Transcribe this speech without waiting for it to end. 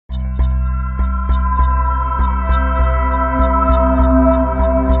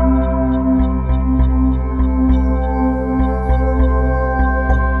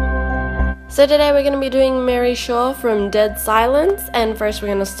So today we're going to be doing Mary Shaw from Dead Silence, and first we're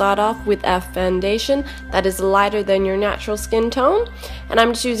going to start off with a foundation that is lighter than your natural skin tone, and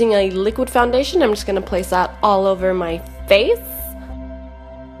I'm just using a liquid foundation. I'm just going to place that all over my face.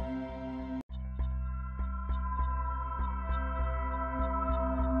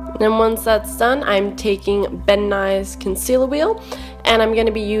 Then once that's done, I'm taking Ben Nye's concealer wheel, and I'm going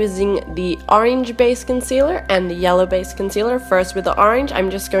to be using the orange base concealer and the yellow base concealer. First with the orange,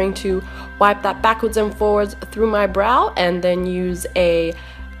 I'm just going to wipe that backwards and forwards through my brow, and then use a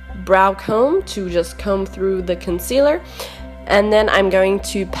brow comb to just comb through the concealer. And then I'm going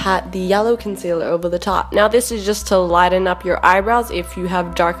to pat the yellow concealer over the top. Now this is just to lighten up your eyebrows. If you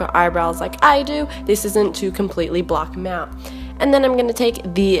have darker eyebrows like I do, this isn't to completely block them out. And then I'm going to take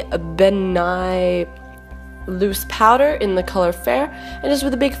the Ben Nye loose powder in the color Fair, and just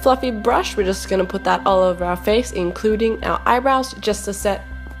with a big fluffy brush, we're just going to put that all over our face, including our eyebrows, just to set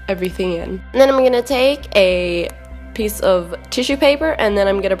everything in. And then I'm going to take a piece of tissue paper, and then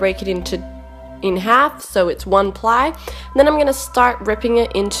I'm going to break it in half so it's one ply. And then I'm going to start ripping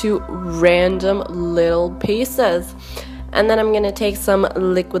it into random little pieces. And then I'm going to take some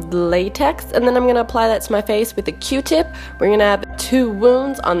liquid latex, and then I'm going to apply that to my face with a Q-tip. We're going to have 2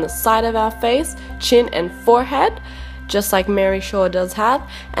 wounds on the side of our face, chin and forehead, just like Mary Shaw does have.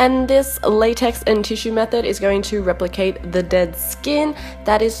 And this latex and tissue method is going to replicate the dead skin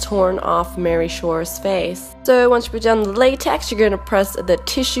that is torn off Mary Shaw's face. So once you put down the latex, you're going to press the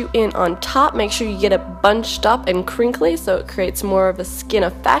tissue in on top. Make sure you get it bunched up and crinkly so it creates more of a skin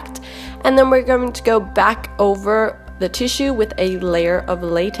effect. And then we're going to go back over the tissue with a layer of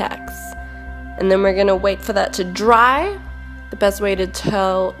latex, and then we're gonna wait for that to dry. The best way to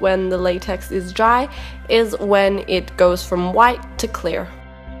tell when the latex is dry is when it goes from white to clear.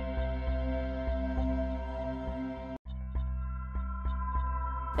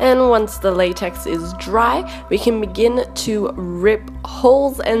 And once the latex is dry, we can begin to rip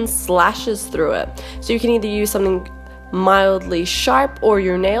holes and slashes through it. So you can either use something mildly sharp or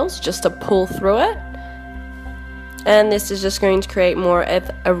your nails just to pull through it. And this is just going to create more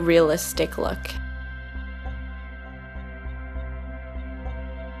of a realistic look.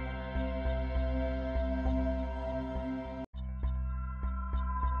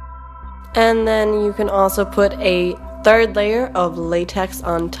 And then you can also put a third layer of latex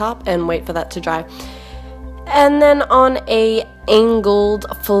on top and wait for that to dry. And then on a angled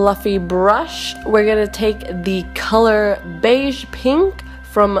fluffy brush, we're going to take the color beige pink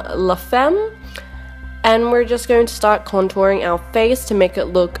from La Femme, and we're just going to start contouring our face to make it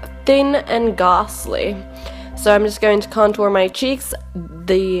look thin and ghastly. So I'm just going to contour my cheeks,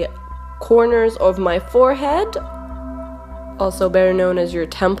 the corners of my forehead, also better known as your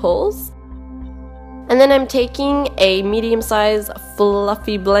temples. And then I'm taking a medium-sized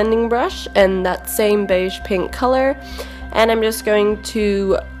fluffy blending brush and that same beige pink color, and I'm just going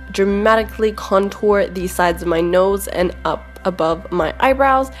to dramatically contour the sides of my nose and up above my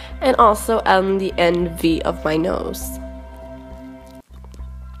eyebrows, and also on the end V of my nose.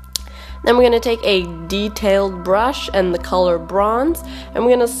 Then we're going to take a detailed brush and the color bronze, and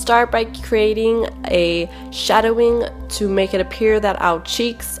we're going to start by creating a shadowing to make it appear that our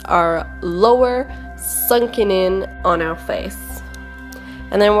cheeks are lower, sunken in on our face.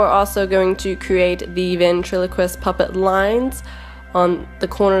 And then we're also going to create the ventriloquist puppet lines on the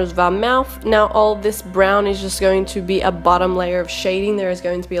corners of our mouth. Now all this brown is just going to be a bottom layer of shading. There is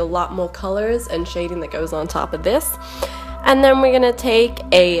going to be a lot more colors and shading that goes on top of this. And then we're going to take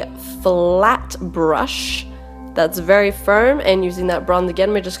a flat brush that's very firm, and using that bronze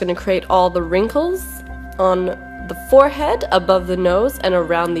again, we're just going to create all the wrinkles on the forehead, above the nose, and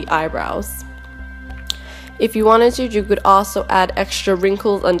around the eyebrows. If you wanted to, you could also add extra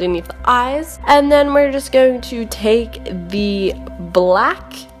wrinkles underneath the eyes. And then we're just going to take the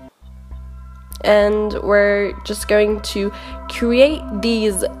black, and we're just going to create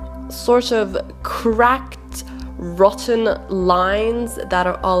these sort of cracked, rotten lines that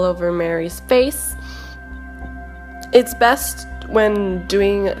are all over Mary's face. It's best when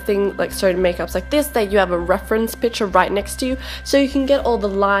doing things like certain makeups like this that you have a reference picture right next to you, so you can get all the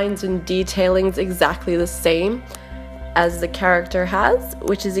lines and detailings exactly the same as the character has,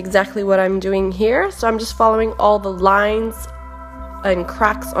 which is exactly what I'm doing here. So I'm just following all the lines and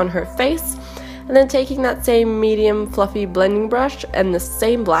cracks on her face, and then taking that same medium fluffy blending brush and the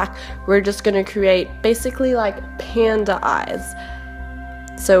same black, we're just going to create basically like panda eyes.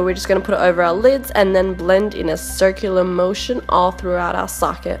 So we're just going to put it over our lids and then blend in a circular motion all throughout our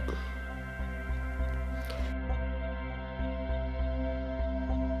socket.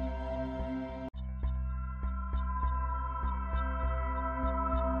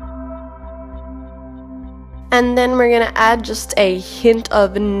 And then we're gonna add just a hint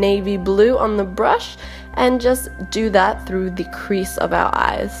of navy blue on the brush and just do that through the crease of our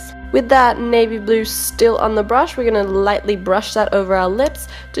eyes. With that navy blue still on the brush, we're going to lightly brush that over our lips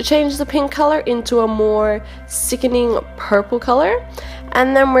to change the pink color into a more sickening purple color.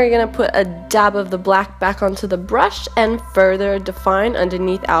 And then we're going to put a dab of the black back onto the brush and further define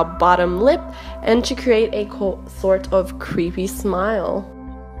underneath our bottom lip and to create a sort of creepy smile.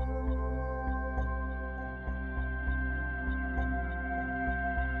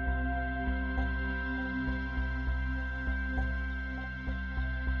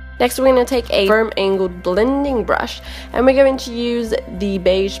 Next, we're going to take a firm angled blending brush and we're going to use the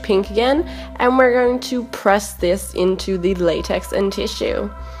beige pink again, and we're going to press this into the latex and tissue.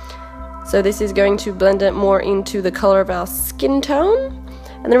 So this is going to blend it more into the color of our skin tone.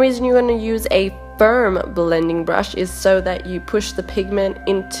 And the reason you're going to use a firm blending brush is so that you push the pigment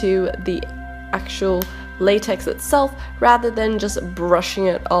into the actual latex itself rather than just brushing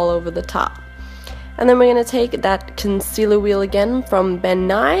it all over the top. And then we're going to take that concealer wheel again from Ben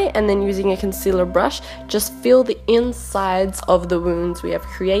Nye, and then using a concealer brush, just fill the insides of the wounds we have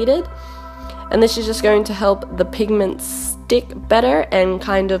created. And this is just going to help the pigment stick better and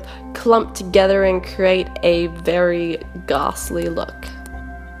kind of clump together and create a very ghastly look.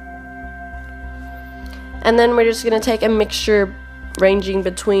 And then we're just going to take a mixture ranging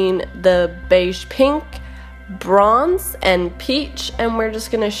between the beige pink, bronze and peach, and we're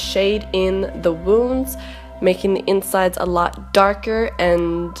just gonna shade in the wounds, making the insides a lot darker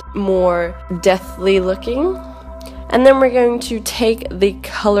and more deathly looking. And then we're going to take the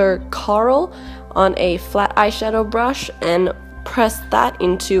color Coral on a flat eyeshadow brush and press that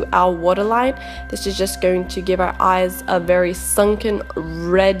into our waterline. This is just going to give our eyes a very sunken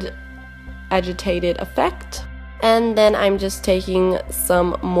red agitated effect. And then I'm just taking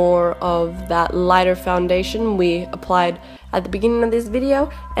some more of that lighter foundation we applied at the beginning of this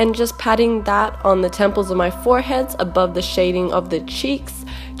video and just patting that on the temples of my foreheads above the shading of the cheeks,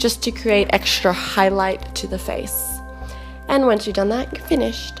 just to create extra highlight to the face. And once you've done that, you're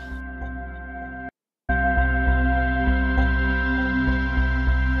finished.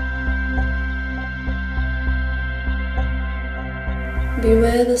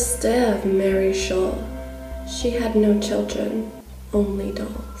 Beware the stare of Mary Shaw. She had no children, only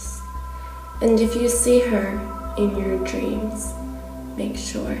dolls. And if you see her in your dreams, make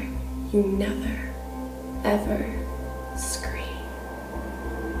sure you never, ever scream.